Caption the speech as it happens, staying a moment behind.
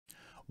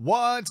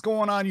What's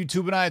going on,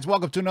 YouTubeites?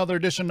 Welcome to another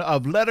edition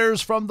of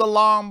Letters from the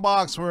Long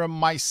Box, where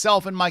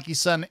myself and Mikey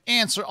Sutton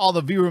answer all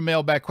the viewer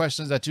mailbag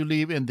questions that you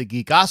leave in the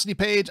Geekosity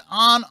page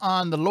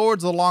on the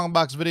Lords of the Long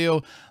Box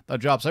video that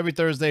drops every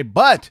Thursday.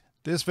 But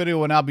this video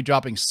will now be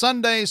dropping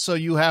Sunday, so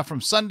you have from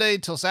Sunday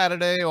till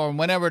Saturday or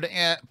whenever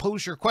to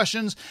post your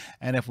questions.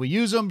 And if we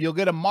use them, you'll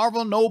get a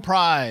Marvel No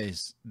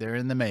Prize. They're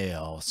in the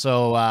mail.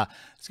 So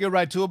let's get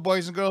right to it,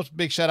 boys and girls.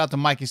 Big shout out to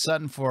Mikey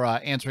Sutton for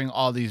answering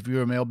all these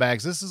viewer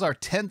mailbags. This is our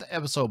 10th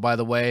episode, by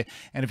the way.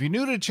 And if you're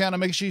new to the channel,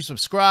 make sure you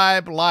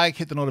subscribe, like,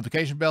 hit the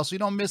notification bell so you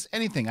don't miss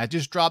anything. I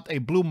just dropped a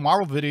Blue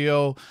Marvel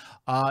video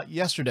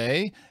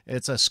yesterday.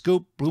 It's a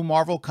scoop, Blue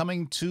Marvel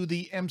coming to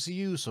the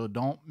MCU, so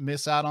don't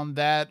miss out on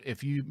that.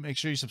 If you make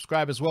sure you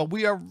subscribe as well.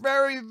 We are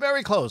very,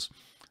 very close to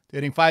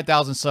hitting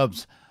 5,000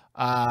 subs.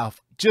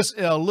 Just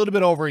a little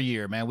bit over a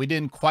year, man. We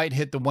didn't quite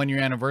hit the 1 year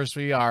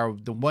anniversary.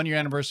 The 1 year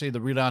anniversary of the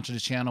relaunch of the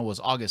channel was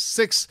August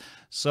 6th.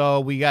 So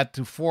we got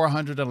to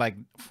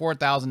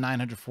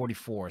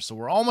 4,944. So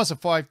we're almost at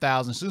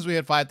 5,000. As soon as we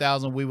hit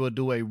 5,000, we will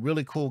do a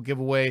really cool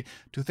giveaway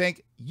to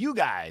thank you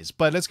guys.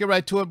 But let's get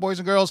right to it, boys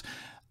and girls.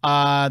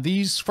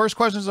 These first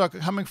questions are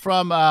coming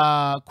from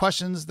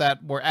questions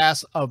that were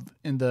asked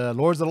in the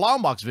Lords of the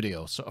Long Box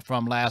video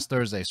from last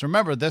Thursday. So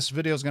remember, this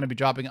video is going to be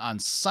dropping on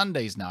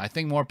Sundays now. I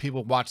think more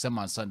people watch them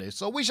on Sundays,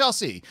 so we shall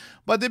see.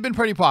 But they've been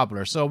pretty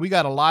popular, so we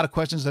got a lot of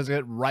questions. Let's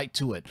get right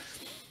to it.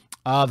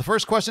 The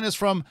first question is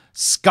from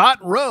Scott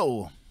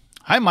Rowe.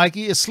 Hi,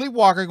 Mikey. Is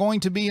Sleepwalker going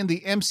to be in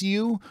the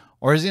MCU,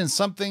 or is he in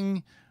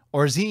something?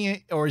 Or is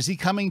he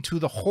coming to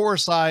the horror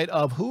side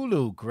of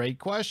Hulu? Great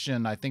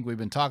question. I think we've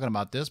been talking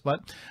about this,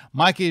 but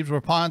Mikey's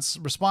response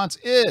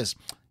is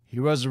he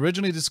was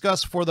originally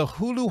discussed for the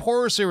Hulu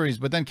horror series,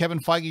 but then Kevin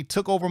Feige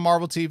took over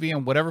Marvel TV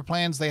and whatever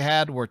plans they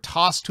had were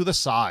tossed to the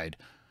side.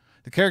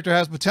 The character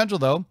has potential,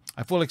 though.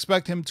 I fully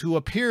expect him to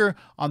appear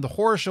on the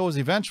horror shows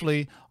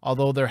eventually,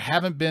 although there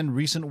haven't been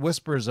recent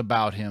whispers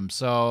about him.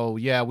 So,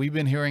 yeah, we've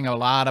been hearing a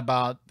lot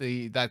about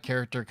that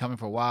character coming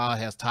for a while. It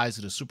has ties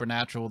to the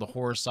supernatural, the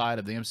horror side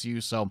of the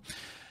MCU. So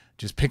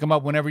just pick him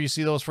up whenever you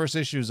see those first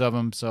issues of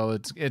him. So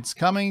it's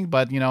coming.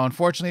 But, you know,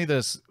 unfortunately,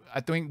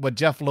 I think what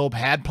Jeff Loeb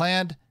had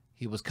planned,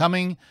 he was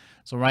coming.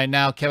 So right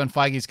now, Kevin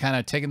Feige's kind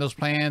of taking those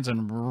plans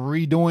and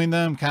redoing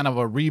them, kind of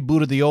a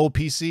reboot of the old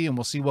PC, and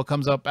we'll see what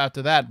comes up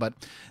after that. But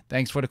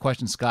thanks for the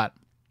question, Scott.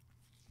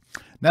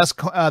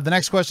 The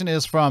next question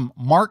is from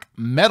Mark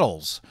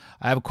Metals.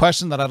 I have a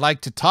question that I'd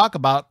like to talk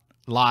about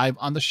live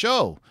on the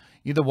show.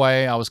 Either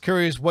way, I was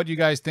curious what you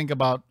guys think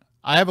about.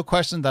 I have a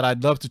question that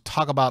I'd love to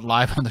talk about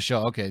live on the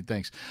show. Okay,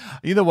 thanks.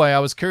 Either way, I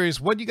was curious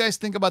what you guys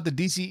think about the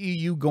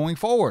DCEU going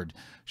forward.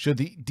 Should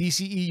the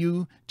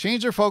DCEU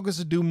change their focus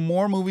to do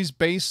more movies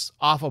based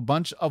off a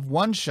bunch of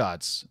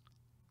one-shots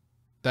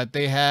that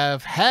they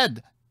have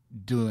had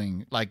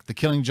doing, like The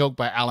Killing Joke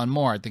by Alan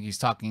Moore? I think he's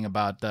talking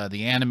about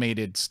the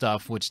animated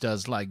stuff, which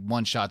does like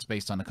one-shots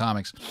based on the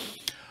comics,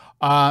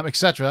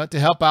 etc., to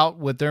help out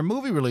with their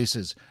movie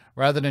releases,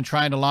 rather than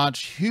trying to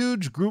launch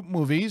huge group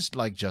movies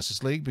like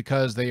Justice League,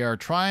 because they are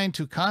trying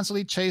to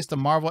constantly chase the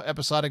Marvel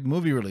episodic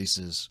movie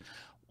releases.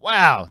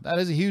 Wow, that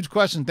is a huge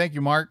question. Thank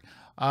you, Mark.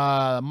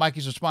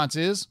 Mikey's response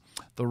is,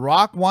 The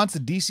Rock wants the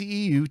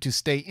DCEU to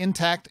stay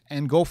intact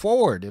and go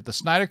forward. If the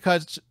Snyder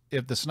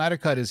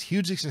Cut is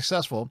hugely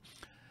successful,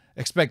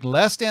 expect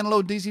less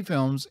standalone DC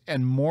films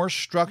and more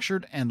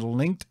structured and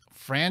linked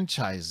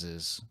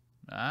franchises.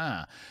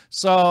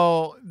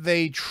 So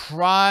they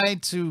try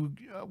to,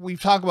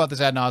 we've talked about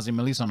this ad nauseum,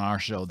 at least on our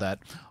show, that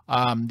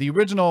the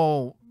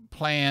original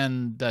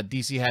plan that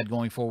DC had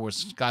going forward with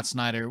Scott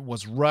Snyder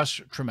was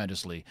rushed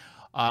tremendously.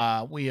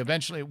 We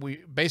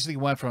basically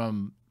went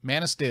from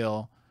Man of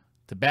Steel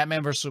to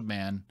Batman vs.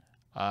 Superman,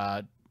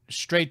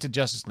 straight to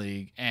Justice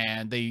League,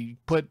 and they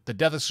put the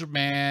Death of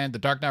Superman, the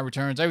Dark Knight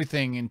Returns,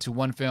 everything into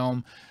one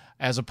film,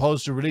 as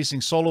opposed to releasing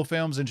solo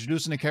films,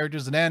 introducing the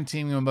characters, and then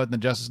teaming them up in the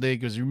Justice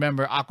League. Because you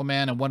remember,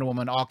 Aquaman and Wonder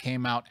Woman all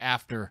came out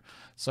after.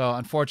 So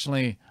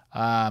unfortunately,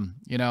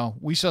 you know,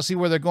 we shall see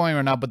where they're going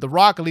right now. But The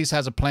Rock at least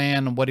has a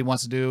plan on what he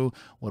wants to do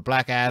with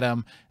Black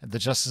Adam and the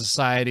Justice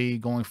Society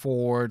going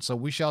forward. So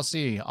we shall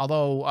see.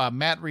 Although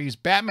Matt Reeves'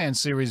 Batman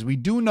series, we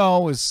do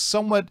know, is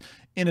somewhat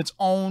in its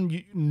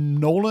own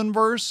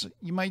Nolan-verse,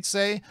 you might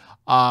say.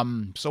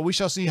 So we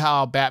shall see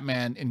how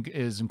Batman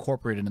is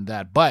incorporated in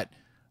that. But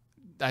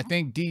I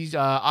think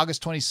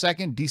August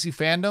 22nd, DC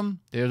Fandom,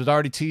 there's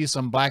already teased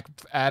some Black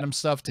Adam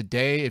stuff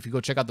today if you go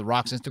check out The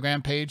Rock's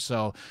Instagram page.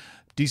 So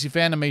DC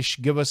Fandom may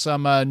give us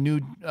some new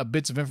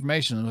bits of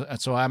information.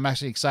 So I'm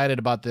actually excited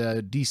about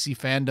the DC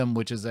Fandom,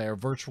 which is their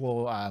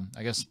virtual, I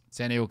guess,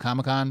 San Diego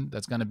Comic-Con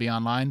that's going to be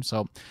online.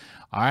 So,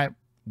 all right,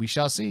 we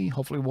shall see.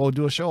 Hopefully we'll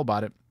do a show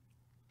about it.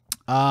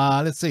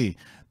 Let's see.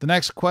 The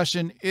next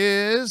question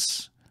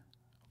is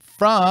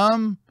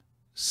from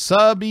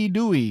Subby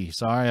Dewey.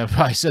 Sorry if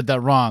I said that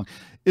wrong.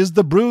 Is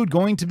the Brood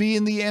going to be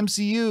in the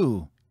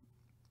MCU?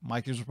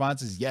 Mikey's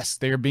response is yes,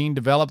 they're being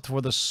developed for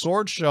the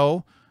Sword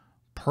Show,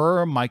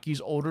 per Mikey's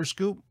older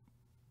scoop.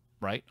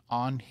 right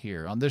on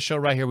here. On this show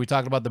right here, we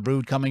talked about the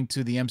Brood coming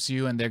to the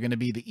MCU, and they're going to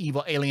be the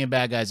evil alien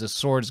bad guys that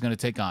Sword is going to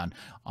take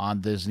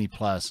on Disney+.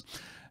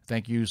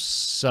 Thank you,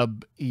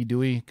 Sub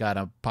Edui. God,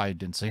 I probably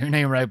didn't say your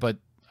name right, but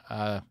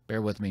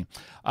bear with me.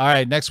 All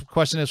right, next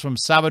question is from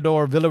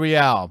Salvador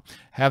Villarreal.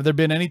 Have there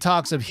been any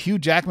talks of Hugh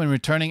Jackman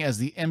returning as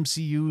the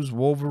MCU's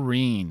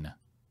Wolverine?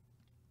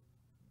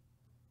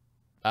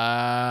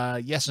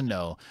 Yes and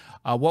no.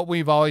 What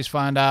we've always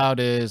found out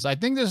is, I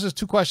think this is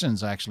 2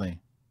 questions, actually.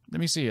 Let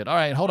me see it. All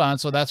right, hold on.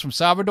 So that's from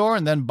Salvador.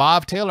 And then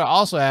Bob Taylor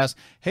also asked,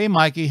 hey,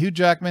 Mikey, Hugh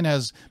Jackman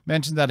has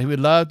mentioned that he would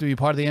love to be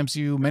part of the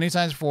MCU many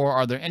times before.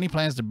 Are there any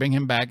plans to bring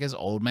him back as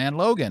Old Man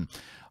Logan?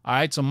 All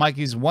right, so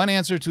Mikey's one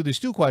answer to these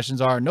 2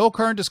 questions are no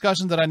current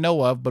discussions that I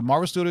know of, but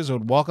Marvel Studios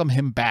would welcome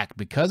him back.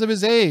 Because of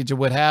his age, it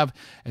would have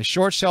a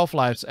short shelf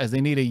life as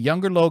they need a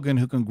younger Logan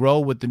who can grow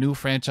with the new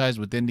franchise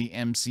within the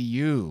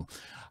MCU.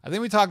 I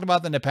think we talked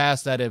about in the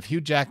past that if Hugh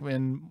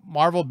Jackman,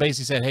 Marvel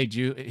basically said, hey,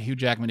 Hugh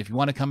Jackman, if you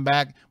want to come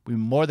back, we're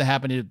more than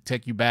happy to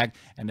take you back.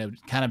 And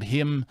kind of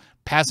him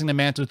passing the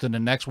mantle to the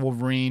next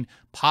Wolverine,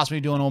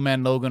 possibly doing Old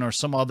Man Logan or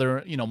some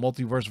other,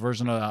 multiverse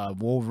version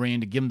of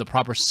Wolverine to give him the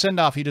proper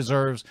send-off he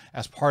deserves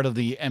as part of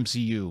the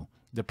MCU,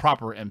 the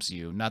proper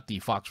MCU, not the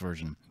Fox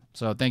version.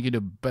 So thank you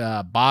to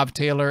Bob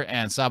Taylor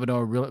and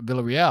Salvador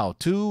Villarreal.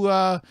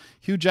 2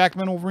 Hugh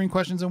Jackman Wolverine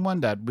questions in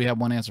one that we have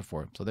one answer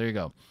for. So there you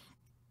go.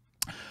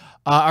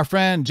 Our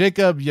friend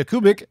Jacob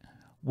Yakubik,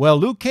 will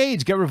Luke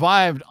Cage get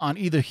revived on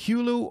either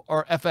Hulu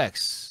or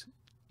FX?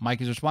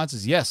 Mikey's response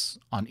is yes,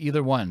 on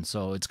either one.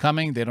 So it's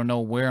coming. They don't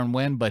know where and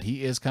when, but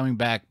he is coming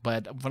back.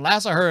 But from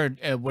last I heard,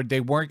 they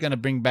weren't going to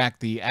bring back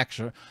the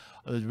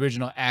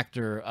original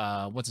actor,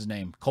 what's his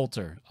name?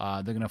 Coulter.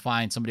 They're going to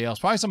find somebody else,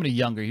 probably somebody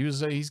younger.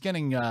 He's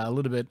getting a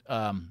little bit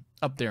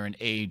up there in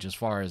age as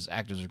far as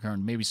actors are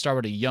concerned. Maybe start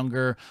with a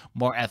younger,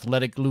 more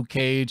athletic Luke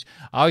Cage.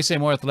 I always say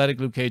more athletic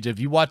Luke Cage. If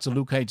you watch the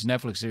Luke Cage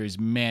Netflix series,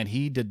 man,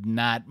 he did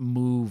not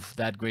move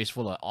that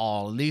graceful at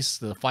all. At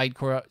least the fight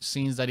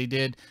scenes that he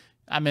did.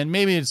 I mean,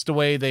 maybe it's the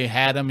way they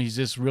had him. He's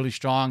just really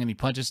strong and he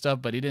punches stuff,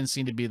 but he didn't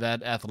seem to be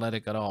that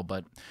athletic at all.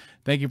 But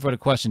thank you for the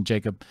question,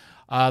 Jacob.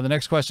 The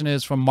next question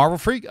is from Marvel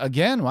Freak.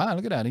 Again, wow,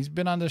 look at that. He's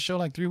been on this show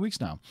like 3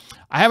 weeks now.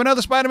 I have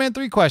another Spider-Man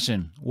 3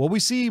 question. Will we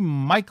see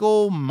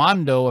Michael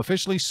Mondo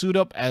officially suit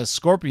up as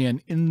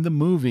Scorpion in the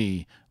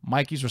movie?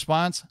 Mikey's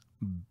response,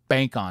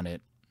 bank on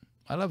it.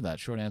 I love that.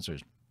 Short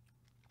answers.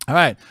 All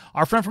right.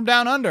 Our friend from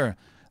Down Under.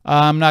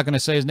 I'm not going to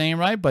say his name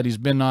right, but he's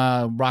been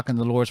rocking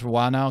the Lords for a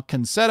while now.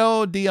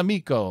 Concedo Di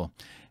Amico.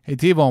 Hey,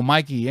 Tivo,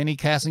 Mikey, any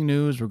casting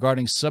news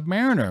regarding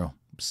Submariner?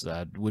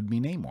 That would be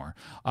Namor.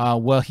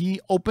 Will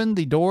he open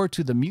the door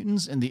to the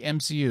mutants in the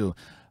MCU?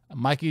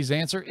 Mikey's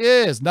answer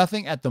is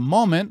nothing at the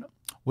moment.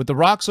 With The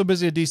Rock so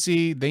busy at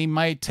DC, they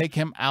might take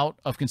him out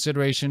of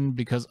consideration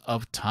because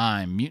of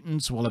time.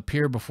 Mutants will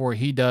appear before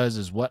he does,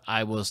 is what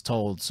I was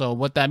told. So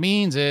what that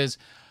means is,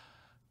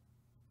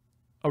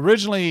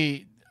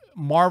 originally,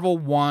 Marvel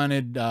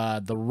wanted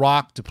The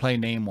Rock to play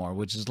Namor,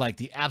 which is like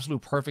the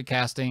absolute perfect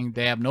casting.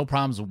 They have no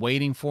problems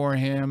waiting for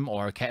him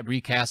or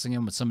recasting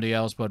him with somebody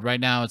else. But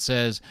right now it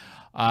says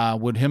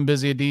with him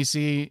busy at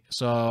DC,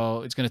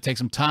 so it's going to take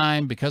some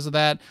time because of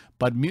that.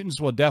 But mutants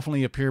will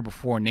definitely appear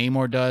before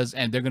Namor does,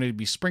 and they're going to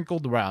be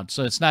sprinkled around.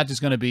 So it's not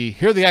just going to be,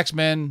 here are the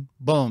X-Men,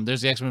 boom, there's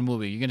the X-Men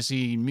movie. You're going to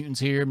see mutants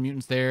here,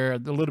 mutants there, a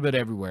little bit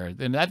everywhere.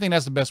 And I think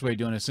that's the best way of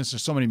doing it, since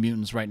there's so many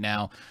mutants right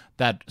now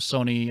that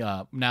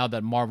Sony, now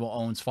that Marvel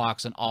owns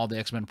Fox and all the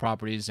X-Men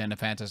properties and the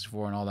Fantastic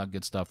Four and all that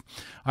good stuff.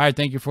 All right,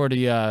 thank you for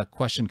the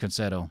question,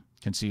 Concedo.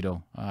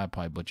 I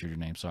probably butchered your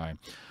name, sorry.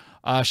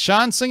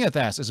 Sean Singeth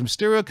asks, is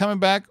Mysterio coming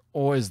back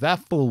or is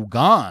that fool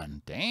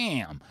gone?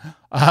 Damn.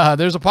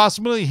 There's a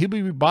possibility he'll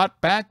be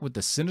brought back with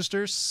the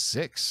Sinister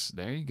Six.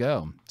 There you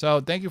go.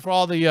 So thank you for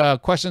all the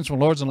questions from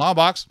Lords and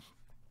Lawbox.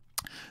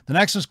 The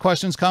next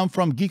questions come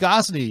from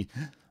Geekosity.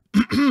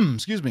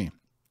 Excuse me.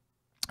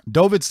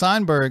 David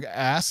Steinberg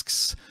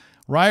asks,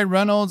 Ryan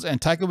Reynolds and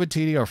Taika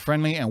Waititi are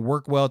friendly and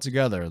work well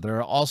together.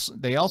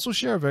 They also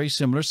share a very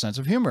similar sense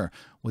of humor.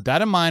 With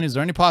that in mind, is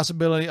there any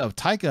possibility of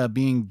Taika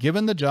being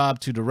given the job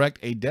to direct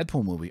a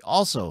Deadpool movie?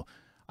 Also,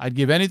 I'd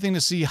give anything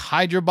to see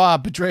Hydra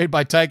Bob betrayed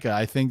by Taika.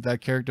 I think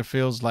that character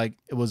feels like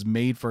it was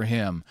made for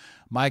him.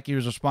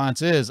 Mikey's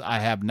response is, I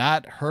have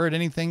not heard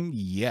anything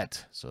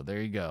yet. So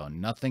there you go.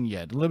 Nothing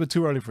yet. A little bit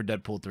too early for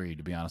Deadpool 3,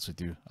 to be honest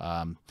with you.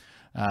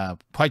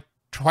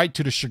 Quite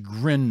to the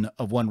chagrin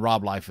of one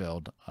Rob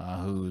Liefeld,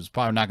 who's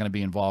probably not going to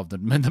be involved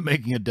in the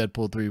making of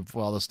Deadpool 3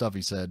 for all the stuff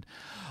he said.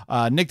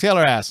 Nick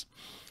Taylor asks,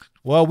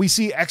 well, we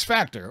see X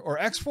Factor or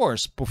X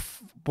Force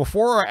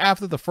before or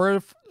after the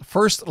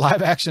first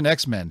live-action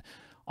X-Men.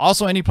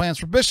 Also, any plans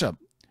for Bishop?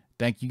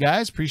 Thank you,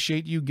 guys.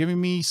 Appreciate you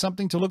giving me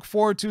something to look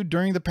forward to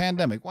during the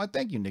pandemic. Well,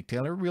 thank you, Nick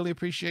Taylor. Really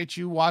appreciate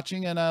you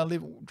watching and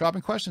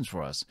dropping questions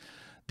for us.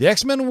 The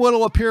X-Men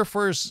will appear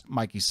first,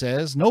 Mikey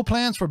says. No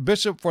plans for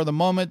Bishop for the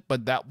moment,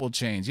 but that will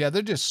change. Yeah,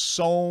 there's just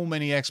so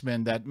many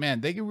X-Men that,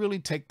 man, they can really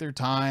take their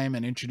time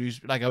and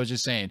introduce, like I was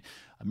just saying,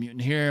 a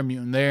mutant here, a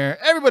mutant there.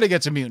 Everybody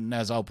gets a mutant,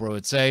 as Oprah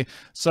would say.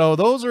 So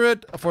those are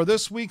it for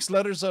this week's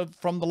Letters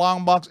from the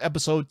Long Box,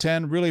 episode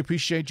 10. Really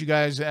appreciate you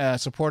guys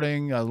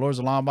supporting Lords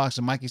of the Long Box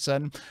and Mikey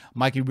Sutton.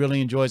 Mikey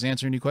really enjoys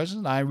answering your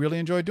questions. I really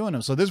enjoy doing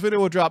them. So this video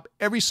will drop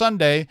every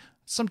Sunday,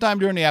 sometime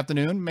during the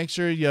afternoon. Make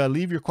sure you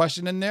leave your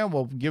question in there.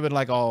 We'll give it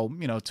like all,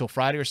 till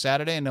Friday or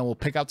Saturday, and then we'll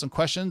pick out some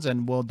questions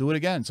and we'll do it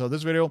again. So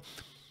this video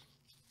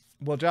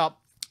will drop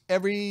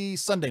every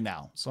Sunday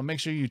now. So make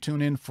sure you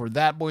tune in for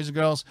that, boys and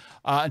girls.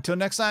 Until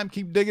next time,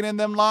 keep digging in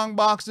them long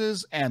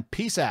boxes and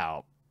peace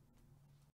out.